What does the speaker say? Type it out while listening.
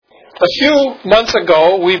A few months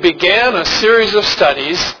ago, we began a series of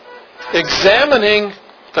studies examining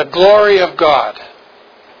the glory of God.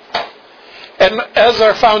 And as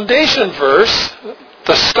our foundation verse,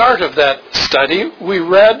 the start of that study, we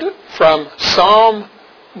read from Psalm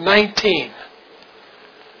 19.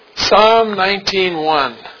 Psalm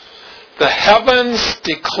 19:1. The heavens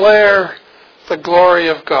declare the glory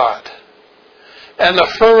of God, and the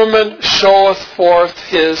firmament showeth forth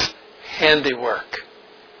His handiwork.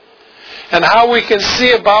 And how we can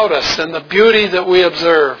see about us and the beauty that we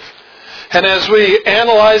observe. And as we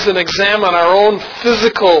analyze and examine our own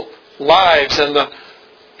physical lives and the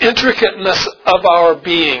intricateness of our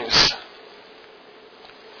beings,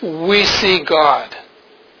 we see God.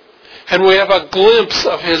 And we have a glimpse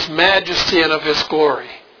of His majesty and of His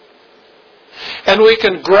glory. And we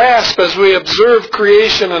can grasp, as we observe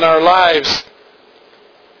creation in our lives,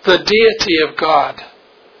 the deity of God.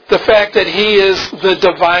 The fact that He is the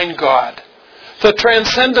divine God, the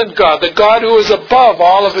transcendent God, the God who is above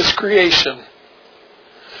all of His creation,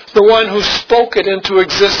 the one who spoke it into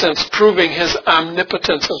existence, proving His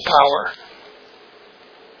omnipotence and power.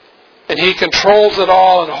 And He controls it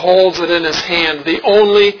all and holds it in His hand, the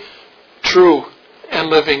only true and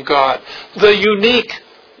living God, the unique,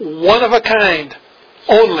 one-of-a-kind,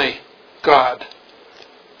 only God.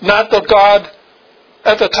 Not the God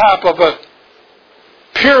at the top of a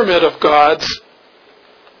pyramid of gods,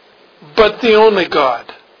 but the only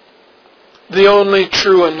God, the only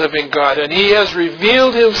true and living God. And He has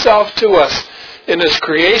revealed Himself to us in His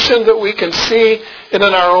creation that we can see, and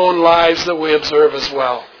in our own lives that we observe as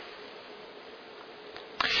well.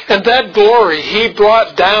 And that glory He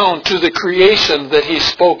brought down to the creation that He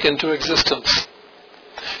spoke into existence.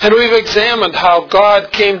 And we've examined how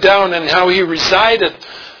God came down and how He resided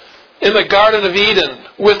in the Garden of Eden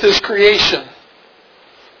with His creation.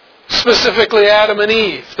 Specifically Adam and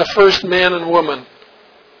Eve, the first man and woman.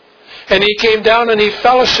 And He came down and He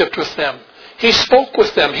fellowshiped with them. He spoke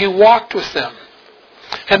with them. He walked with them.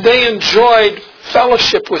 And they enjoyed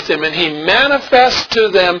fellowship with Him. And He manifests to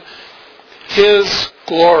them His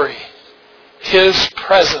glory, His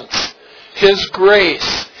presence, His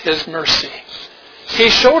grace, His mercy. He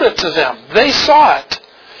showed it to them. They saw it.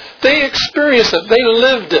 They experienced it. They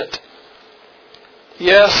lived it.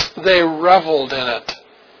 Yes, they reveled in it.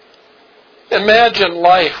 Imagine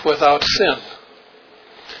life without sin.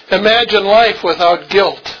 Imagine life without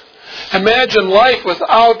guilt. Imagine life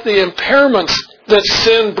without the impairments that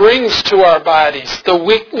sin brings to our bodies, the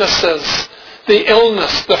weaknesses, the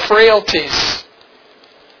illness, the frailties.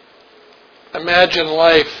 Imagine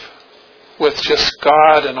life with just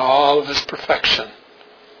God and all of His perfection.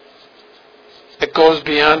 It goes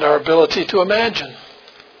beyond our ability to imagine.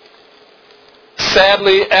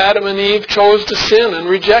 Sadly, Adam and Eve chose to sin and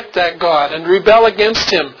reject that God and rebel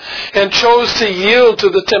against Him, and chose to yield to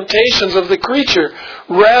the temptations of the creature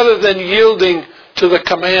rather than yielding to the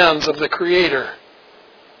commands of the Creator.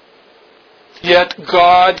 Yet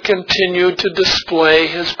God continued to display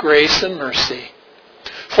His grace and mercy,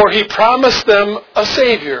 for He promised them a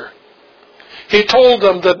Savior. He told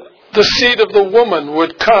them that the seed of the woman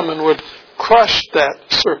would come and would crush that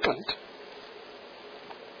serpent.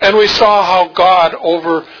 And we saw how God,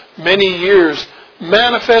 over many years,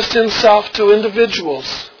 manifested Himself to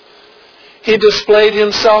individuals. He displayed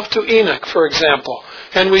Himself to Enoch, for example.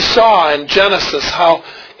 And we saw in Genesis how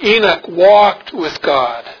Enoch walked with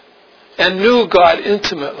God and knew God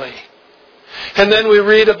intimately. And then we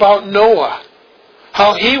read about Noah,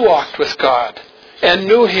 how he walked with God and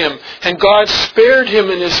knew Him. And God spared him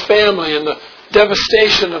and his family in the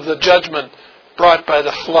devastation of the judgment brought by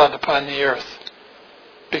the flood upon the earth,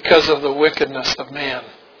 because of the wickedness of man.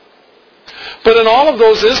 But in all of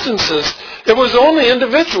those instances, it was only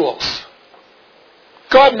individuals.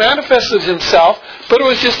 God manifested Himself, but it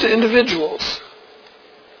was just to individuals.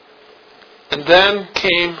 And then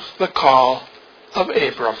came the call of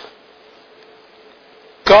Abram.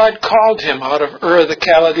 God called him out of Ur of the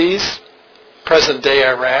Chaldees, present-day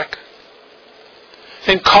Iraq,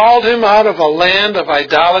 and called him out of a land of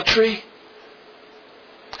idolatry,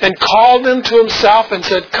 and called him to Himself and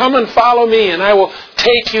said, "Come and follow me, and I will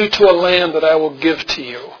take you to a land that I will give to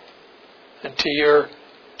you and to your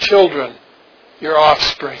children, your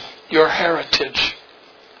offspring, your heritage."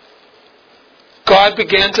 God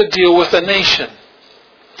began to deal with a nation.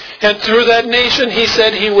 And through that nation, He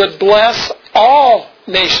said He would bless all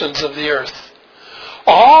nations of the earth.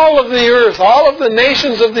 All of the earth, all of the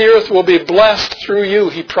nations of the earth will be blessed through you,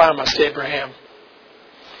 He promised Abraham.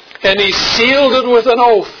 And He sealed it with an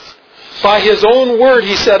oath. By His own word,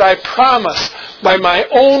 He said, "I promise by my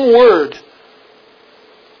own word,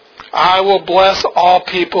 I will bless all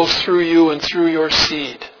peoples through you and through your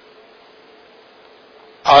seed.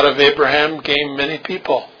 Out of Abraham came many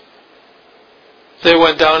people. They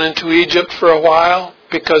went down into Egypt for a while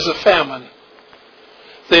because of famine.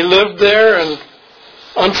 They lived there, and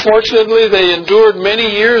unfortunately they endured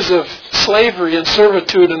many years of slavery and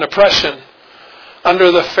servitude and oppression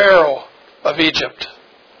under the Pharaoh of Egypt.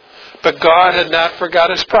 But God had not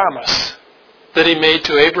forgot His promise that He made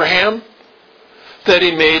to Abraham, that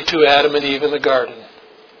He made to Adam and Eve in the garden.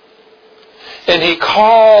 And He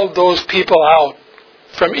called those people out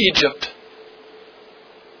from Egypt.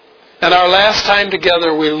 And our last time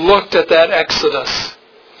together we looked at that Exodus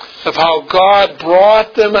of how God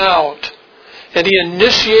brought them out, and He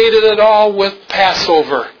initiated it all with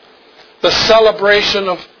Passover, the celebration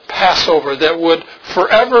of Passover that would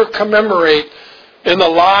forever commemorate in the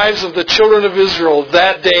lives of the children of Israel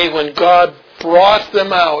that day when God brought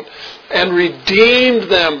them out and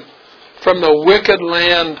redeemed them from the wicked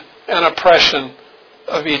land and oppression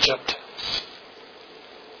of Egypt.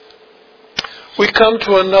 We come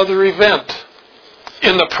to another event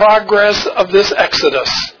in the progress of this Exodus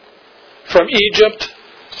from Egypt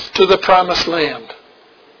to the Promised Land.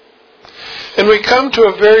 And we come to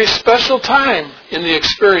a very special time in the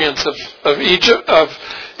experience of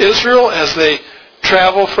Israel as they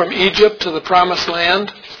travel from Egypt to the Promised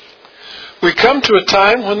Land. We come to a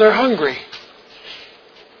time when they're hungry.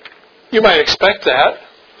 You might expect that,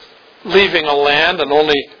 leaving a land and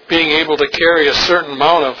only being able to carry a certain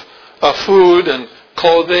amount of food and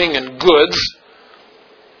clothing and goods.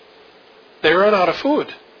 They run out of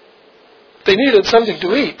food. They needed something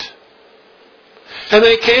to eat. And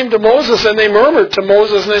they came to Moses and they murmured to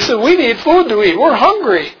Moses and they said, "We need food to eat. We're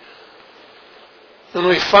hungry." And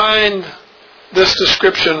we find this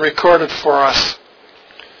description recorded for us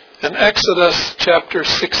in Exodus chapter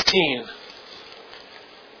 16.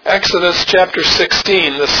 Exodus chapter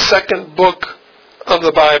 16, the second book of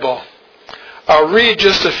the Bible. I'll read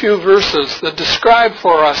just a few verses that describe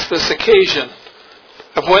for us this occasion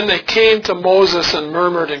of when they came to Moses and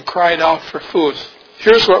murmured and cried out for food.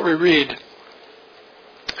 Here's what we read.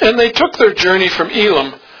 "And they took their journey from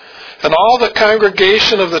Elim, and all the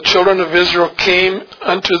congregation of the children of Israel came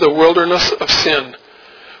unto the wilderness of Sin,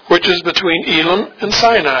 which is between Elim and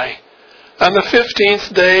Sinai, on the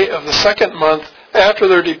 15th day of the second month after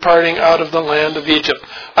their departing out of the land of Egypt."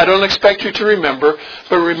 I don't expect you to remember,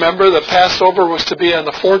 but remember the Passover was to be on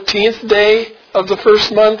the 14th day of the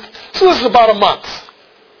first month. So this is about a month.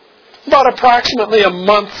 About approximately a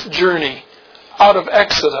month's journey out of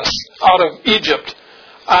Exodus, out of Egypt,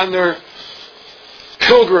 on their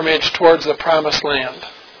pilgrimage towards the Promised Land.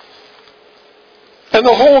 "And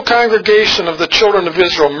the whole congregation of the children of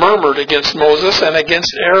Israel murmured against Moses and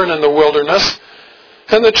against Aaron in the wilderness.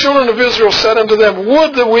 And the children of Israel said unto them,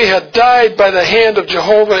 Would that we had died by the hand of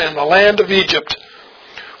Jehovah in the land of Egypt,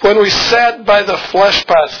 when we sat by the flesh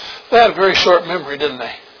pots." They had a very short memory, didn't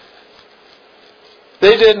they?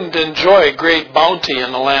 They didn't enjoy great bounty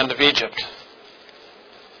in the land of Egypt.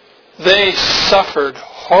 They suffered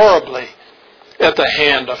horribly at the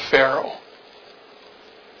hand of Pharaoh.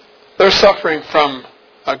 They're suffering from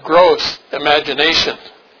a gross imagination.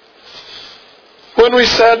 "When we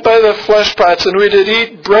sat by the flesh pots, and we did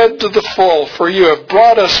eat bread to the full, for you have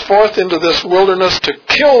brought us forth into this wilderness to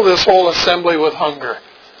kill this whole assembly with hunger."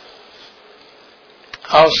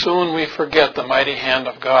 How soon we forget the mighty hand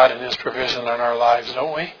of God and His provision in our lives,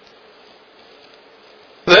 don't we?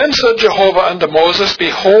 "Then said Jehovah unto Moses,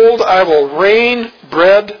 Behold, I will rain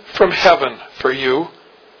bread from heaven for you,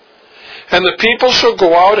 and the people shall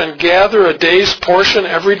go out and gather a day's portion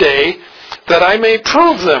every day, that I may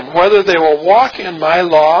prove them whether they will walk in my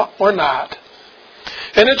law or not.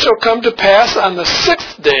 And it shall come to pass on the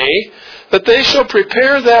 6th day that they shall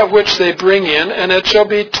prepare that which they bring in, and it shall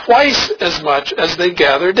be twice as much as they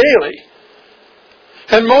gather daily.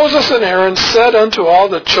 And Moses and Aaron said unto all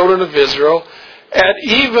the children of Israel, At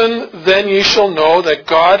even then ye shall know that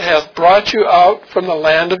God hath brought you out from the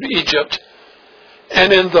land of Egypt.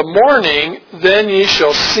 And in the morning then ye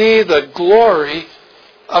shall see the glory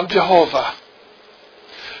of Jehovah.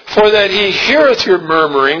 For that He heareth your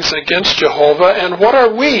murmurings against Jehovah, and what are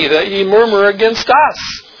we that ye murmur against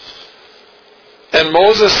us? And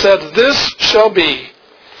Moses said, This shall be,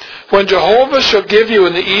 when Jehovah shall give you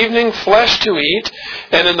in the evening flesh to eat,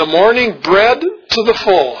 and in the morning bread to the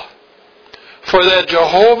full. For that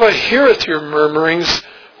Jehovah heareth your murmurings,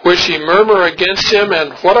 which ye murmur against Him,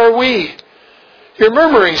 and what are we? Your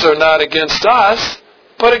murmurings are not against us,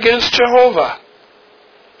 but against Jehovah.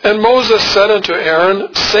 And Moses said unto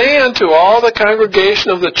Aaron, Say unto all the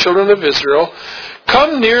congregation of the children of Israel,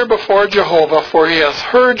 Come near before Jehovah, for he hath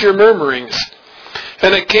heard your murmurings.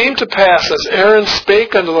 And it came to pass, as Aaron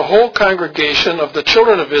spake unto the whole congregation of the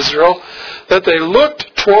children of Israel, that they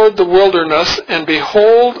looked toward the wilderness, and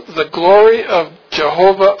behold, the glory of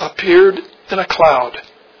Jehovah appeared in a cloud.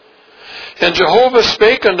 And Jehovah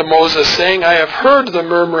spake unto Moses, saying, I have heard the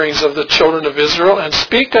murmurings of the children of Israel, and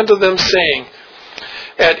speak unto them, saying,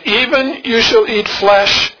 At even you shall eat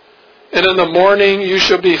flesh, and in the morning you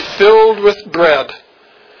shall be filled with bread,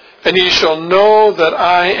 and ye shall know that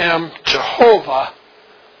I am Jehovah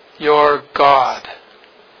your God.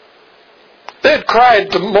 They had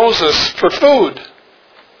cried to Moses for food.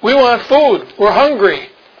 We want food. We're hungry.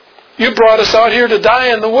 You brought us out here to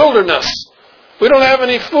die in the wilderness. We don't have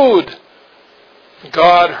any food.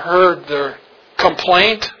 God heard their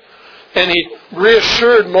complaint, and he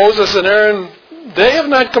reassured Moses and Aaron, they have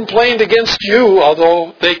not complained against you,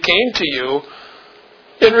 although they came to you.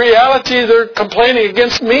 In reality, they're complaining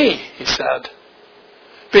against me, he said,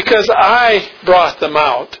 because I brought them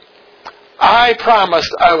out. I promised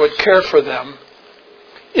I would care for them.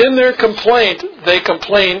 In their complaint, they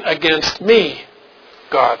complain against me,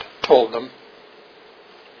 God told them.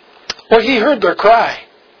 Well, he heard their cry,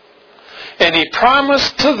 and he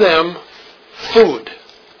promised to them food.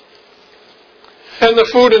 And the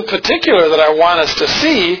food in particular that I want us to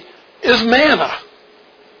see is manna.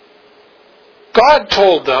 God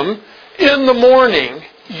told them, in the morning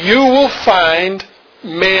you will find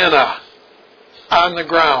manna on the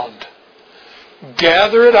ground.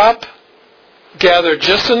 Gather it up, gather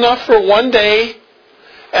just enough for one day,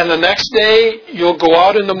 and the next day you'll go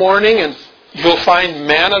out in the morning and you'll find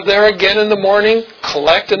manna there again in the morning.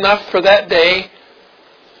 Collect enough for that day.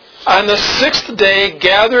 On the sixth day,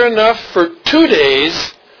 gather enough for 2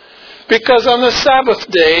 days, because on the Sabbath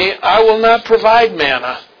day I will not provide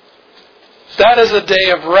manna. That is a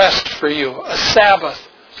day of rest for you, a Sabbath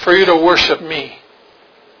for you to worship me.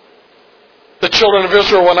 The children of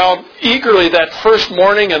Israel went out eagerly that first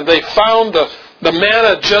morning, and they found the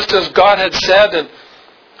manna just as God had said, and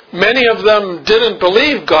many of them didn't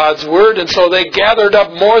believe God's word, and so they gathered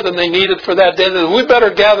up more than they needed for that day. They said, we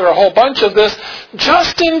better gather a whole bunch of this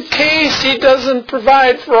just in case he doesn't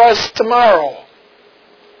provide for us tomorrow.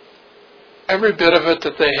 Every bit of it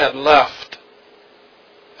that they had left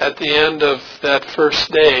at the end of that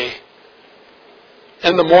first day,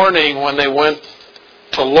 in the morning when they went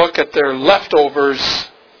to look at their leftovers,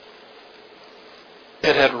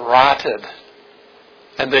 it had rotted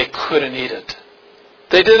and they couldn't eat it.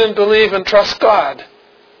 They didn't believe and trust God.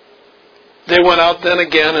 They went out then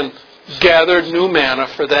again and gathered new manna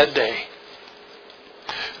for that day.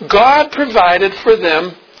 God provided for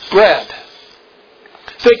them bread.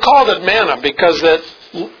 They called it manna because it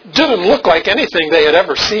didn't look like anything they had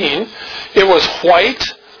ever seen. It was white,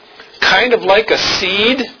 kind of like a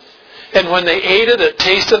seed, and when they ate it, it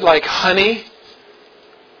tasted like honey.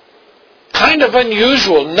 Kind of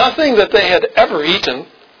unusual, nothing that they had ever eaten.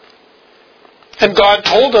 And God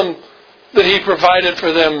told them that he provided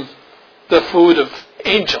for them the food of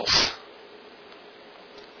angels.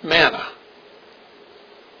 Manna.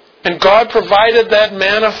 And God provided that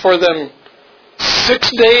manna for them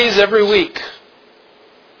 6 days every week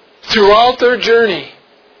throughout their journey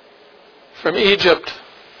from Egypt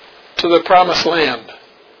to the Promised Land.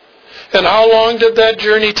 And how long did that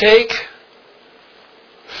journey take?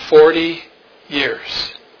 40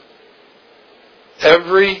 years.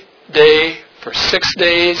 Every day for 6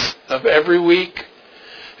 days of every week.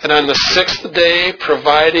 And on the 6th day,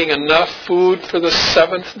 providing enough food for the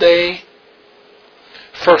 7th day.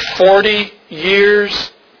 For 40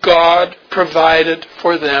 years, God provided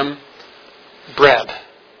for them bread.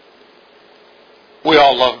 We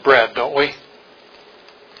all love bread, don't we?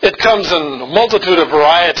 It comes in a multitude of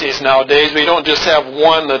varieties nowadays. We don't just have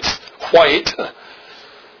one that's white.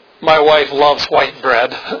 My wife loves white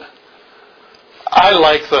bread. I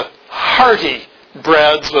like the hearty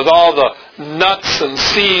breads with all the nuts and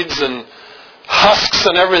seeds and husks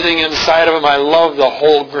and everything inside of them. I love the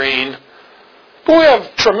whole grain. But we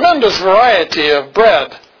have tremendous variety of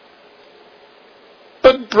bread.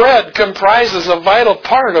 But bread comprises a vital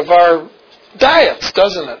part of our diets,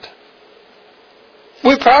 doesn't it?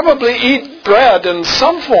 We probably eat bread in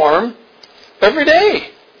some form every day.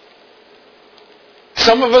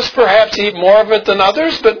 Some of us perhaps eat more of it than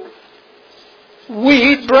others, but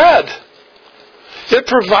we eat bread. It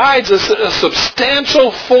provides a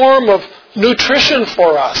substantial form of nutrition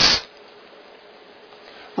for us.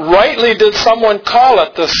 Rightly did someone call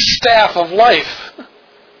it the staff of life,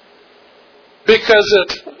 because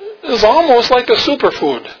it is almost like a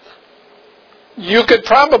superfood. You could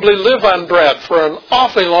probably live on bread for an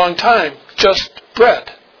awfully long time, just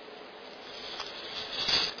bread.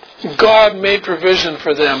 God made provision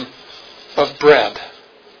for them of bread,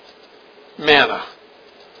 manna,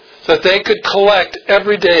 that they could collect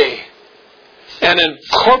every day and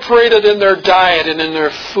incorporate it in their diet and in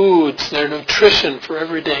their foods, their nutrition for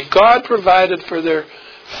every day. God provided for their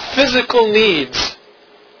physical needs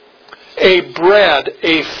a bread,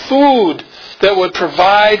 a food that would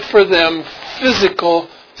provide for them physical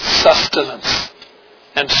sustenance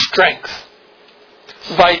and strength,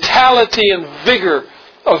 vitality and vigor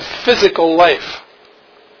of physical life.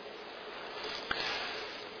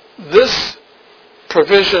 This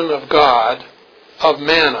provision of God, of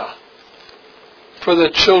manna, for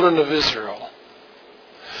the children of Israel,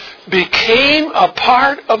 became a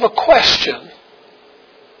part of a question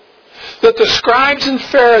that the scribes and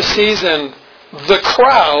Pharisees and the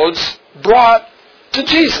crowds brought to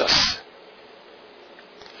Jesus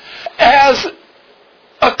as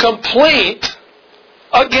a complaint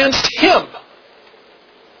against Him.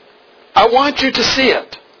 I want you to see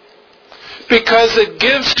it, because it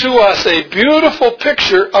gives to us a beautiful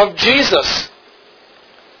picture of Jesus,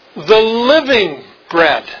 the living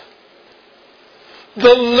bread,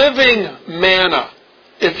 the living manna,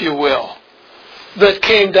 if you will, that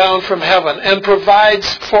came down from heaven and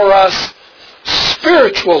provides for us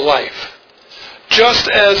spiritual life, just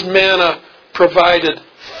as manna provided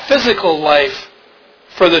physical life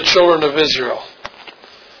for the children of Israel.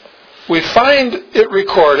 We find it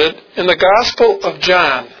recorded in the Gospel of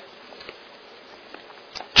John,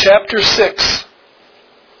 chapter 6.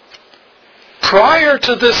 Prior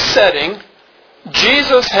to this setting,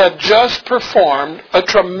 Jesus had just performed a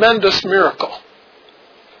tremendous miracle.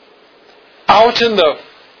 Out in the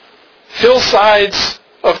hillsides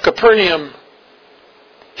of Capernaum,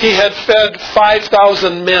 He had fed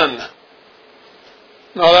 5,000 men.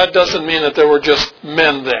 Now that doesn't mean that there were just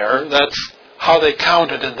men there. That's how they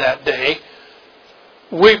counted in that day.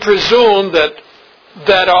 We presume that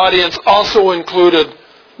that audience also included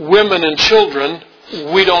women and children.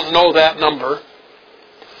 We don't know that number.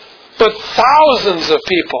 But thousands of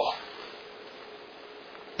people.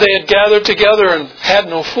 They had gathered together and had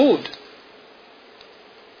no food.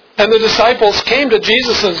 And the disciples came to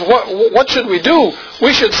Jesus and said, what should we do?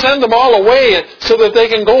 We should send them all away so that they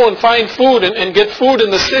can go and find food and get food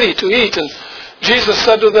in the city to eat. And Jesus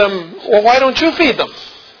said to them, well, why don't you feed them?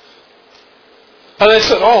 And they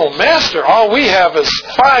said, oh, Master, all we have is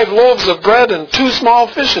 5 loaves of bread and 2 small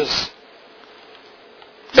fishes.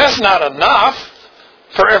 That's not enough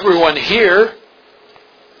for everyone here.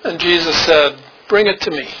 And Jesus said, bring it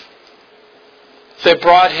to me. They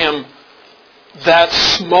brought Him that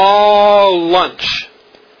small lunch.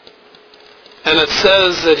 And it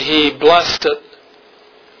says that He blessed it.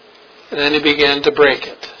 And then He began to break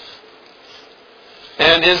it.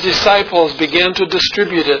 And His disciples began to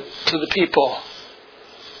distribute it to the people.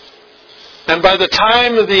 And by the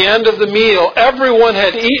time of the end of the meal, everyone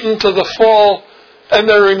had eaten to the full, and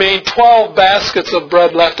there remained 12 baskets of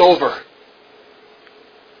bread left over.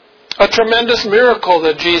 A tremendous miracle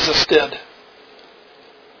that Jesus did.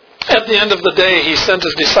 At the end of the day, He sent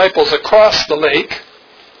His disciples across the lake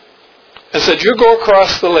and said, you go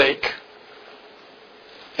across the lake.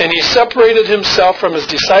 And He separated Himself from His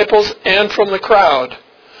disciples and from the crowd,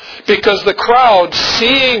 because the crowd,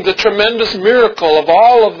 seeing the tremendous miracle of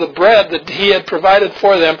all of the bread that He had provided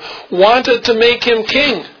for them, wanted to make Him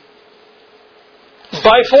king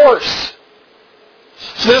by force.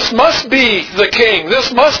 This must be the king.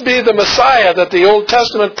 This must be the Messiah that the Old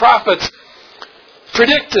Testament prophets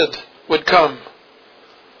predicted would come.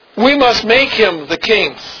 We must make Him the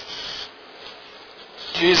king.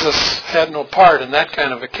 Jesus had no part in that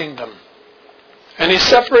kind of a kingdom. And He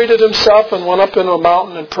separated Himself and went up into a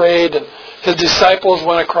mountain and prayed, and His disciples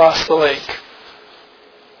went across the lake.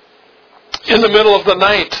 In the middle of the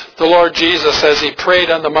night, the Lord Jesus, as He prayed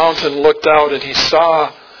on the mountain, looked out and He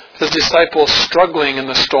saw His disciples struggling in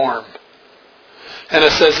the storm. And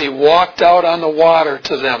it says He walked out on the water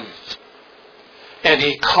to them. And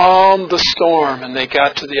He calmed the storm, and they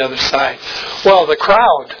got to the other side. Well, the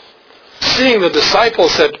crowd, seeing the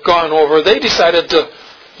disciples had gone over, they decided to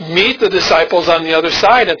meet the disciples on the other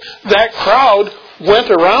side. And that crowd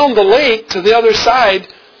went around the lake to the other side.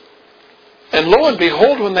 And lo and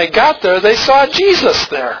behold, when they got there, they saw Jesus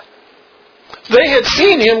there. They had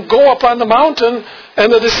seen Him go up on the mountain,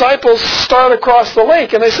 and the disciples start across the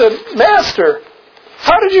lake. And they said, Master,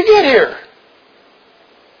 how did you get here?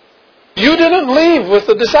 You didn't leave with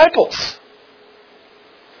the disciples.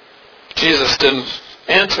 Jesus didn't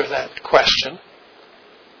answer that question.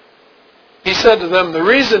 He said to them, the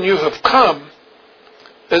reason you have come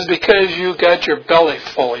is because you got your belly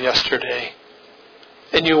full yesterday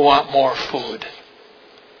and you want more food.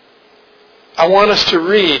 I want us to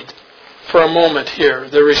read for a moment here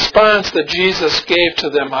the response that Jesus gave to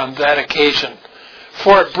them on that occasion.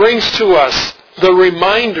 For it brings to us the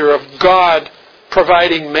reminder of God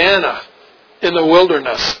providing manna in the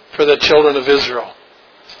wilderness for the children of Israel.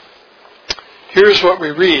 Here's what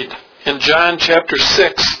we read in John chapter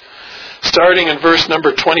 6, starting in verse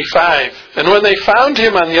number 25. And when they found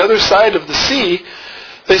him on the other side of the sea,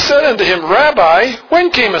 they said unto him, Rabbi,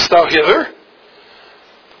 when camest thou hither?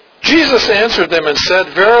 Jesus answered them and said,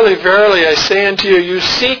 Verily, verily, I say unto you, you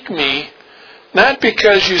seek me, not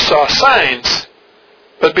because you saw signs,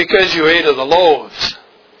 but because you ate of the loaves,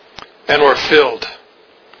 and were filled.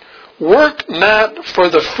 Work not for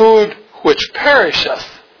the food which perisheth,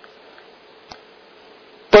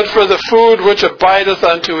 but for the food which abideth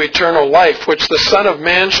unto eternal life, which the Son of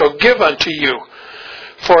Man shall give unto you.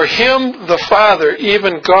 For him the Father,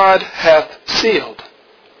 even God, hath sealed.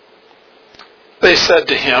 They said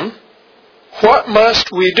to him, What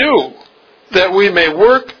must we do that we may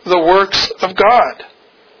work the works of God?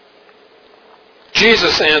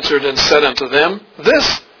 Jesus answered and said unto them,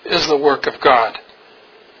 This is the work of God,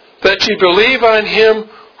 that ye believe on him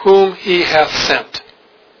whom he hath sent.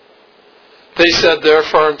 They said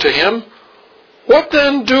therefore unto him, What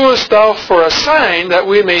then doest thou for a sign that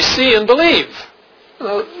we may see and believe?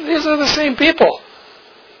 Now, these are the same people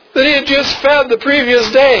that he had just fed the previous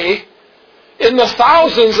day in the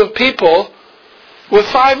thousands of people with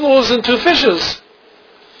 5 loaves and 2 fishes.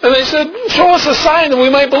 And they said, Show us a sign that we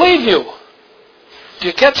might believe you. Do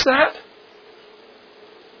you catch that?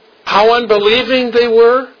 How unbelieving they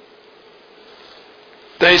were?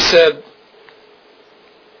 They said,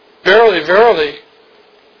 Verily, verily,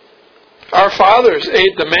 our fathers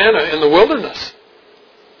ate the manna in the wilderness.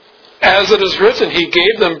 As it is written, He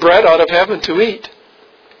gave them bread out of heaven to eat.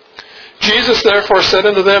 Jesus therefore said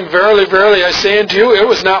unto them, Verily, verily, I say unto you, it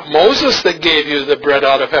was not Moses that gave you the bread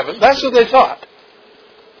out of heaven. That's what they thought.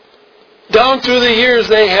 Down through the years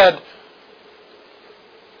they had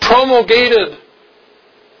promulgated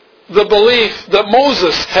the belief that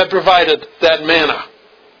Moses had provided that manna.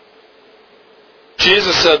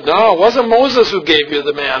 Jesus said, No, it wasn't Moses who gave you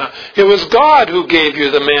the manna. It was God who gave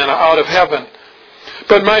you the manna out of heaven.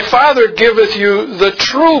 But my Father giveth you the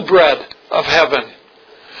true bread of heaven.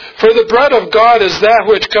 For the bread of God is that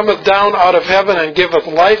which cometh down out of heaven and giveth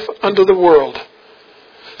life unto the world.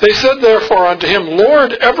 They said therefore unto him,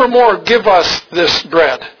 Lord, evermore give us this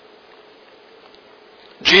bread.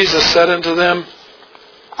 Jesus said unto them,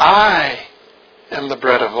 I am the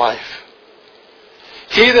bread of life.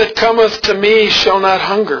 He that cometh to me shall not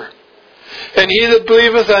hunger, and he that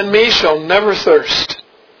believeth on me shall never thirst.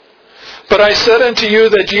 But I said unto you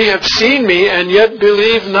that ye have seen me, and yet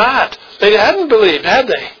believe not. They hadn't believed, had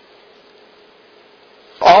they?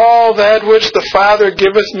 All that which the Father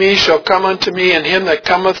giveth me shall come unto me, and him that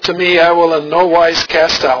cometh to me I will in no wise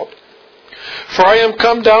cast out. For I am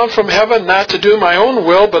come down from heaven not to do my own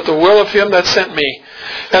will, but the will of him that sent me.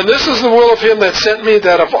 And this is the will of him that sent me,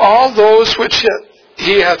 that of all those which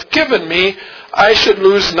he hath given me, I should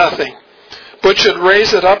lose nothing, but should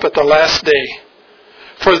raise it up at the last day.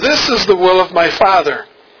 For this is the will of my Father,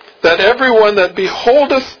 that every one that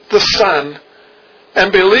beholdeth the Son,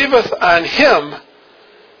 and believeth on him,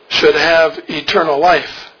 should have eternal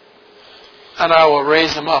life. And I will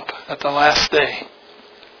raise him up at the last day.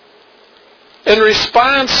 In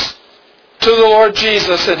response to the Lord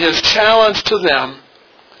Jesus and his challenge to them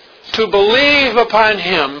to believe upon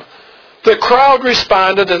him, the crowd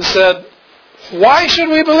responded and said, Why should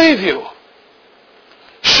we believe you?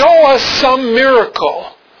 Show us some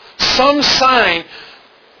miracle, some sign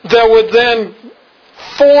that would then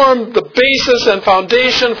form the basis and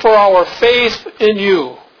foundation for our faith in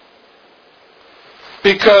you.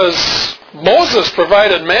 Because Moses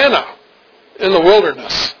provided manna in the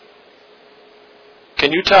wilderness.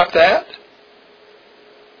 Can you top that?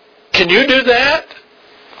 Can you do that?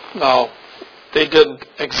 No, they didn't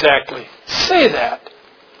exactly say that.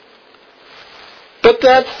 But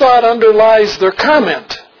that thought underlies their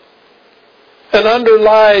comment and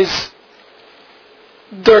underlies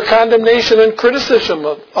their condemnation and criticism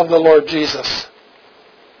of the Lord Jesus.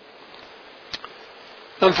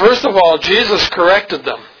 And first of all, Jesus corrected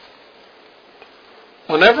them.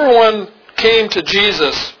 Whenever one came to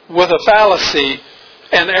Jesus with a fallacy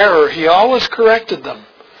and error, he always corrected them.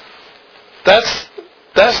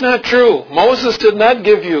 That's not true. Moses did not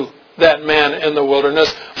give you that manna in the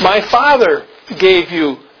wilderness. My Father gave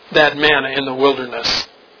you that manna in the wilderness.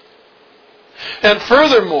 And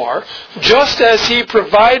furthermore, just as he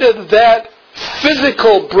provided that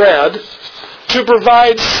physical bread to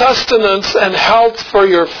provide sustenance and health for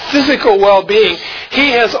your physical well-being,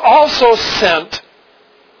 He has also sent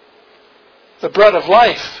the bread of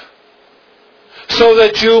life so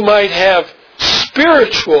that you might have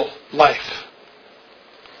spiritual life.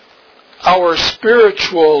 Our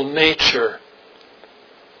spiritual nature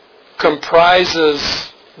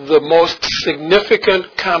comprises the most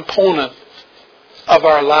significant component of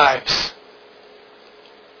our lives.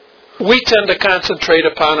 We tend to concentrate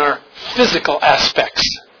upon our physical aspects.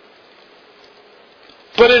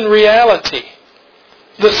 But in reality,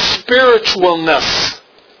 the spiritualness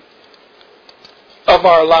of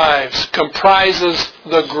our lives comprises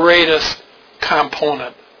the greatest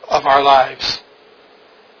component of our lives.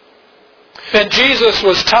 And Jesus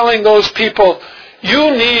was telling those people,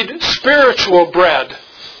 you need spiritual bread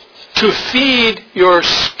to feed your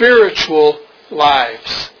spiritual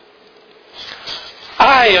lives.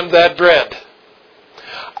 I am that bread.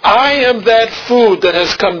 I am that food that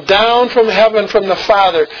has come down from heaven from the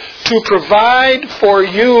Father to provide for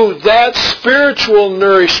you that spiritual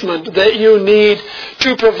nourishment that you need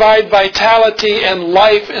to provide vitality and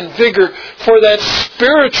life and vigor for that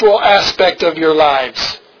spiritual aspect of your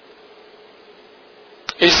lives.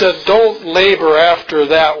 He said, don't labor after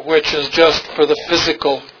that which is just for the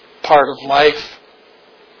physical part of life.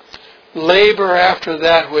 Labor after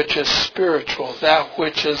that which is spiritual, that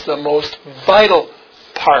which is the most vital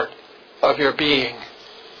part of your being.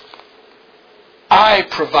 I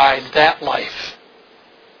provide that life.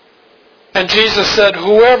 And Jesus said,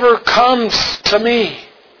 whoever comes to me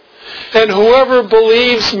and whoever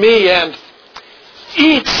believes me and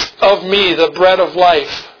eats of me, the bread of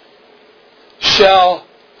life, shall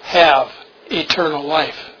have eternal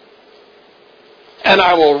life. And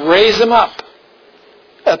I will raise him up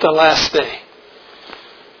at the last day.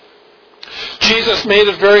 Jesus made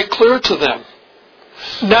it very clear to them,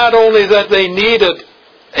 not only that they needed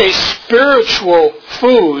a spiritual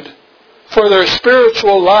food for their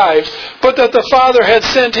spiritual lives, but that the Father had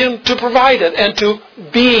sent Him to provide it and to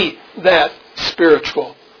be that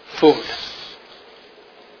spiritual food.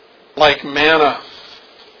 Like manna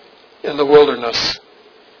in the wilderness,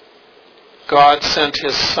 God sent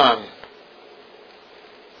His Son,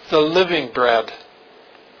 the living bread,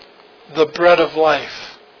 the bread of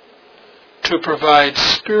life, to provide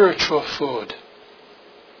spiritual food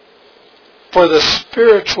for the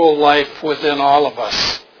spiritual life within all of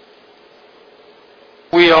us.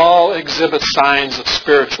 We all exhibit signs of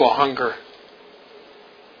spiritual hunger.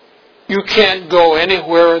 You can't go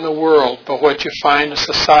anywhere in the world but what you find a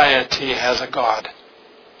society has a God.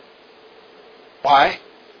 Why?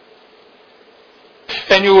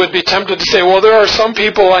 And you would be tempted to say, well, there are some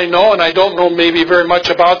people I know, and I don't know maybe very much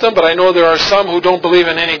about them, but I know there are some who don't believe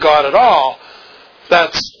in any God at all.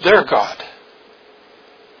 That's their God.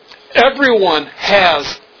 Everyone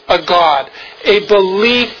has a God, a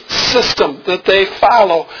belief system that they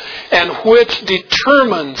follow and which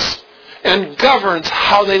determines and governs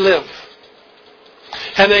how they live.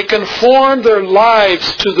 And they conform their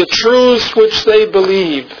lives to the truths which they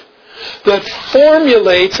believe, that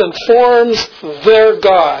formulates and forms their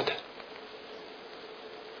God.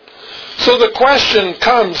 So the question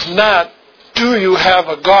comes not, do you have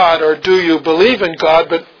a God or do you believe in God,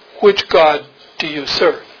 but which God do you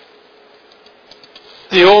serve?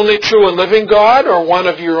 The only true and living God or one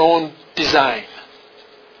of your own design?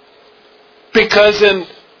 Because in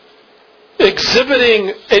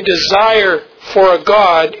exhibiting a desire for a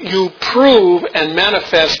God, you prove and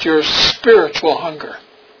manifest your spiritual hunger.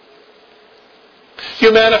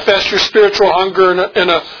 You manifest your spiritual hunger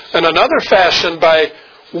in another fashion by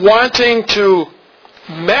wanting to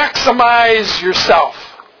maximize yourself.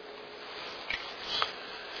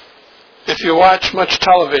 If you watch much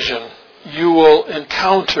television, you will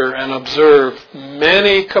encounter and observe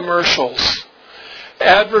many commercials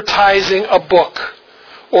advertising a book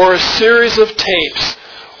or a series of tapes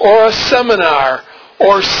or a seminar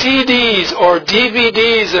or CDs or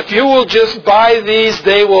DVDs. If you will just buy these,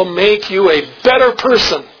 they will make you a better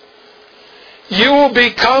person. You will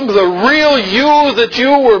become the real you that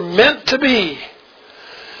you were meant to be.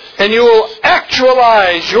 And you will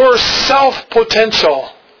actualize your self-potential.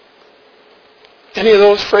 Any of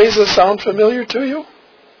those phrases sound familiar to you?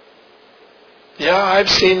 Yeah, I've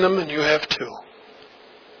seen them and you have too.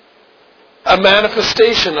 A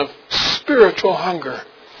manifestation of spiritual hunger,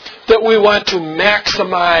 that we want to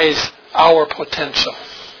maximize our potential.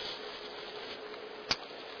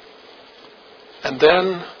 And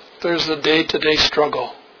then there's the day-to-day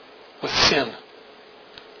struggle with sin.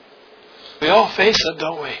 We all face it,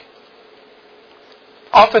 don't we?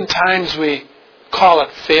 Oftentimes we call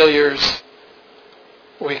it failures.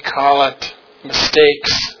 We call it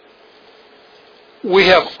mistakes. We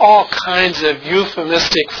have all kinds of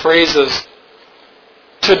euphemistic phrases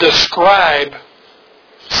to describe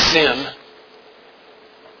sin.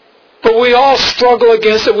 But we all struggle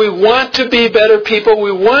against it. We want to be better people.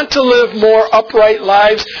 We want to live more upright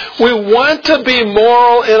lives. We want to be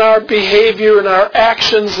moral in our behavior, in our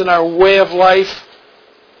actions, in our way of life.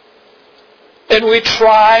 And we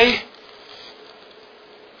try.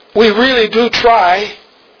 We really do try,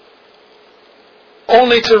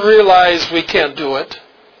 only to realize we can't do it.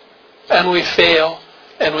 And we fail,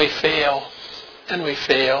 and we fail, and we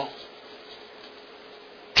fail.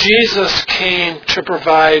 Jesus came to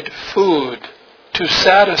provide food to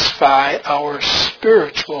satisfy our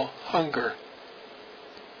spiritual hunger.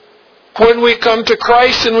 When we come to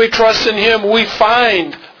Christ and we trust in Him, we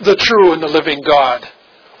find the true and the living God.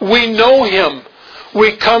 We know Him.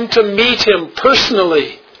 We come to meet Him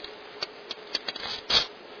personally.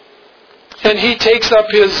 And He takes up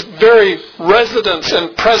His very residence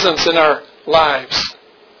and presence in our lives.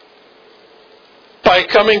 By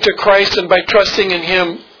coming to Christ and by trusting in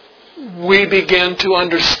Him, we begin to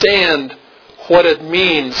understand what it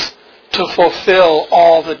means to fulfill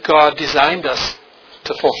all that God designed us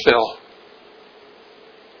to fulfill.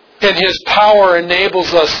 And His power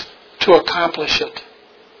enables us to accomplish it.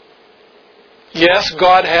 Yes,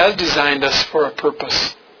 God has designed us for a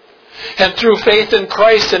purpose. And through faith in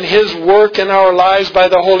Christ and His work in our lives by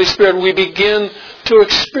the Holy Spirit, we begin to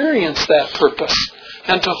experience that purpose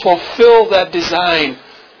and to fulfill that design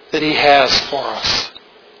that He has for us.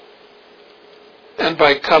 And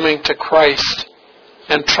by coming to Christ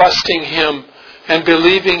and trusting Him and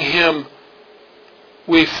believing Him,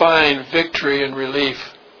 we find victory and relief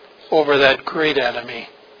over that great enemy,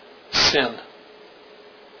 sin.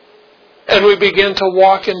 And we begin to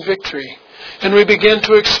walk in victory. And we begin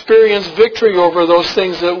to experience victory over those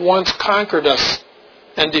things that once conquered us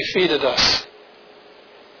and defeated us.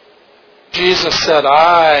 Jesus said,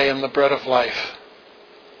 I am the bread of life.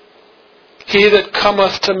 He that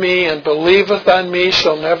cometh to me and believeth on me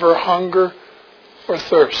shall never hunger or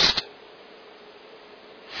thirst.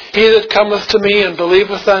 He that cometh to me and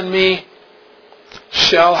believeth on me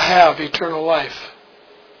shall have eternal life.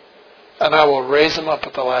 And I will raise him up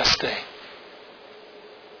at the last day.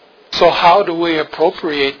 So how do we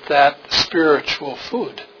appropriate that spiritual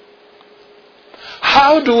food?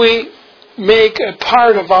 How do we make a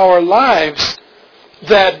part of our lives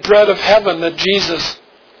that bread of heaven that Jesus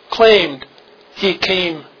claimed He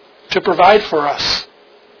came to provide for us?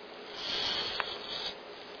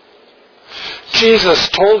 Jesus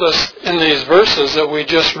told us in these verses that we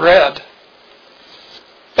just read,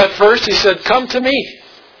 at first He said, come to me.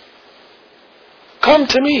 Come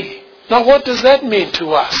to me. Now what does that mean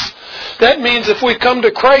to us? That means if we come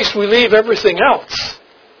to Christ, we leave everything else.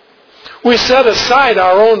 We set aside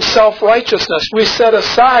our own self-righteousness. We set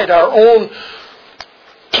aside our own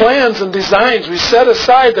plans and designs. We set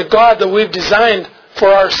aside the God that we've designed for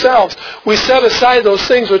ourselves. We set aside those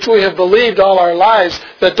things which we have believed all our lives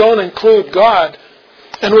that don't include God.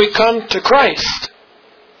 And we come to Christ.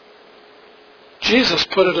 Jesus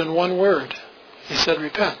put it in one word. He said,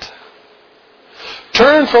 repent.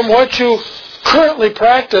 Turn from what you currently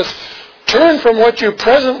practice. Turn from what you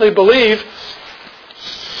presently believe.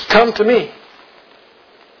 Come to me.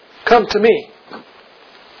 Come to me.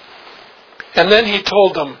 And then He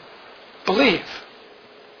told them, believe.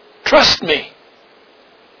 Trust me.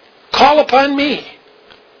 Call upon me.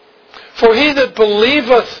 For he that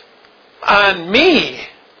believeth on me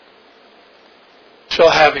shall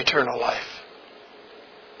have eternal life.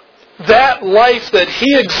 That life that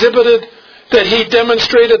He exhibited, that He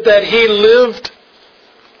demonstrated, that He lived,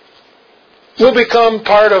 will become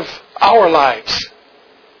part of our lives.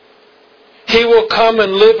 He will come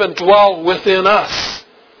and live and dwell within us.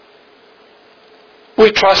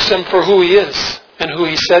 We trust Him for who He is and who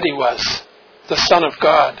He said He was. The Son of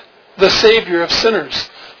God, the Savior of sinners,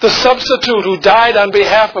 the substitute who died on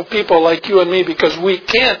behalf of people like you and me because we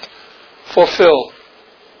can't fulfill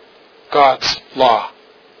God's law.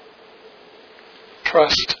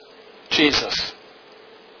 Trust Jesus.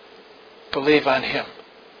 Believe on Him.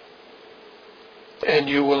 And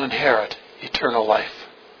you will inherit eternal life.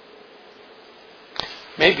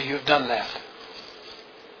 Maybe you've done that.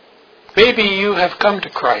 Maybe you have come to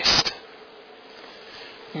Christ.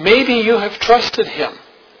 Maybe you have trusted Him.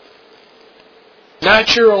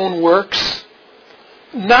 Not your own works,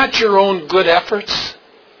 not your own good efforts,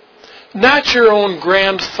 not your own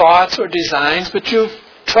grand thoughts or designs, but you've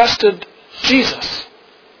trusted Jesus.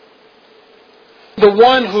 The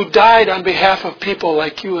one who died on behalf of people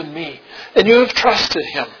like you and me. And you have trusted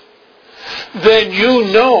Him. then you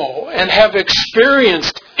know and have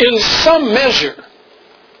experienced in some measure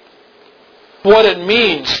what it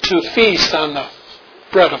means to feast on the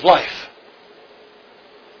bread of life.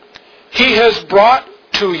 He has brought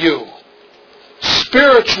to you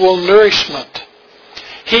spiritual nourishment.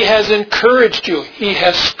 He has encouraged you. He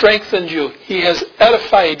has strengthened you. He has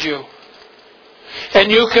edified you.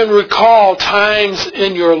 And you can recall times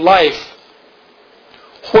in your life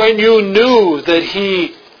when you knew that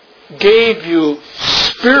He gave you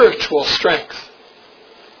spiritual strength.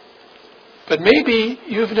 But maybe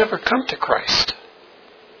you've never come to Christ.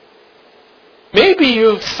 Maybe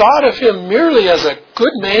you've thought of Him merely as a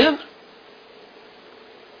good man,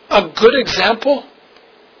 a good example,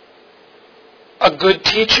 a good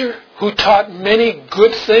teacher who taught many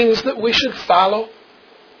good things that we should follow.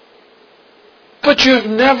 But you've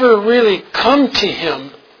never really come to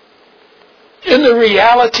Him in the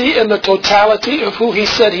reality and the totality of who He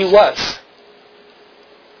said He was.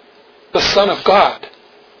 The Son of God.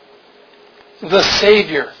 The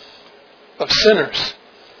Savior of sinners.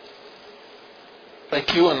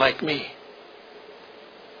 Like you and like me.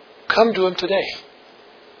 Come to Him today.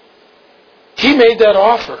 He made that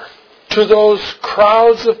offer to those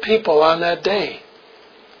crowds of people on that day.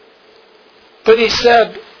 But He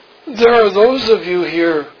said, there are those of you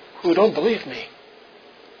here who don't believe me.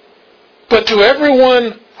 But to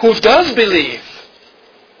everyone who does believe,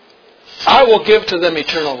 I will give to them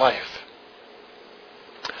eternal life.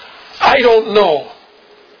 I don't know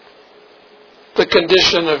the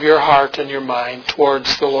condition of your heart and your mind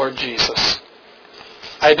towards the Lord Jesus.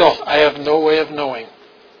 I don't. I have no way of knowing.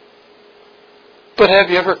 But have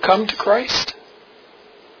you ever come to Christ?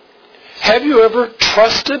 Have you ever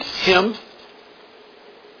trusted Him?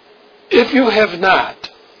 If you have not,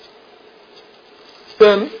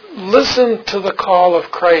 then listen to the call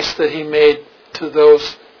of Christ that He made to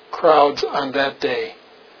those crowds on that day.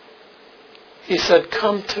 He said,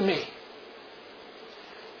 come to me.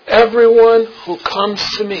 Everyone who comes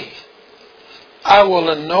to me, I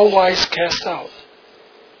will in no wise cast out.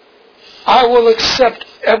 I will accept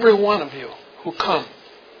every one of you who come.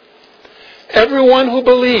 Everyone who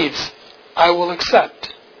believes, I will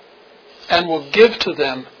accept and will give to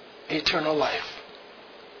them eternal life.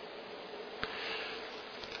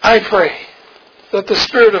 I pray that the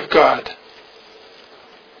Spirit of God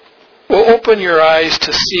will open your eyes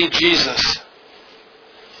to see Jesus,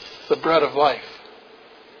 the bread of life,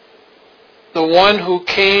 the one who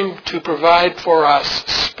came to provide for us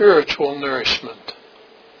spiritual nourishment.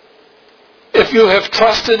 If you have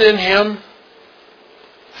trusted in Him,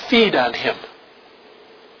 feed on Him.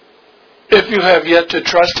 If you have yet to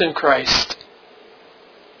trust in Christ,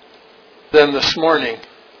 then this morning,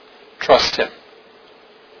 trust Him.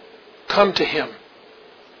 Come to Him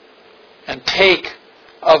and take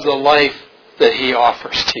of the life that He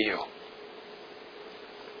offers to you.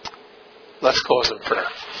 Let's close in prayer.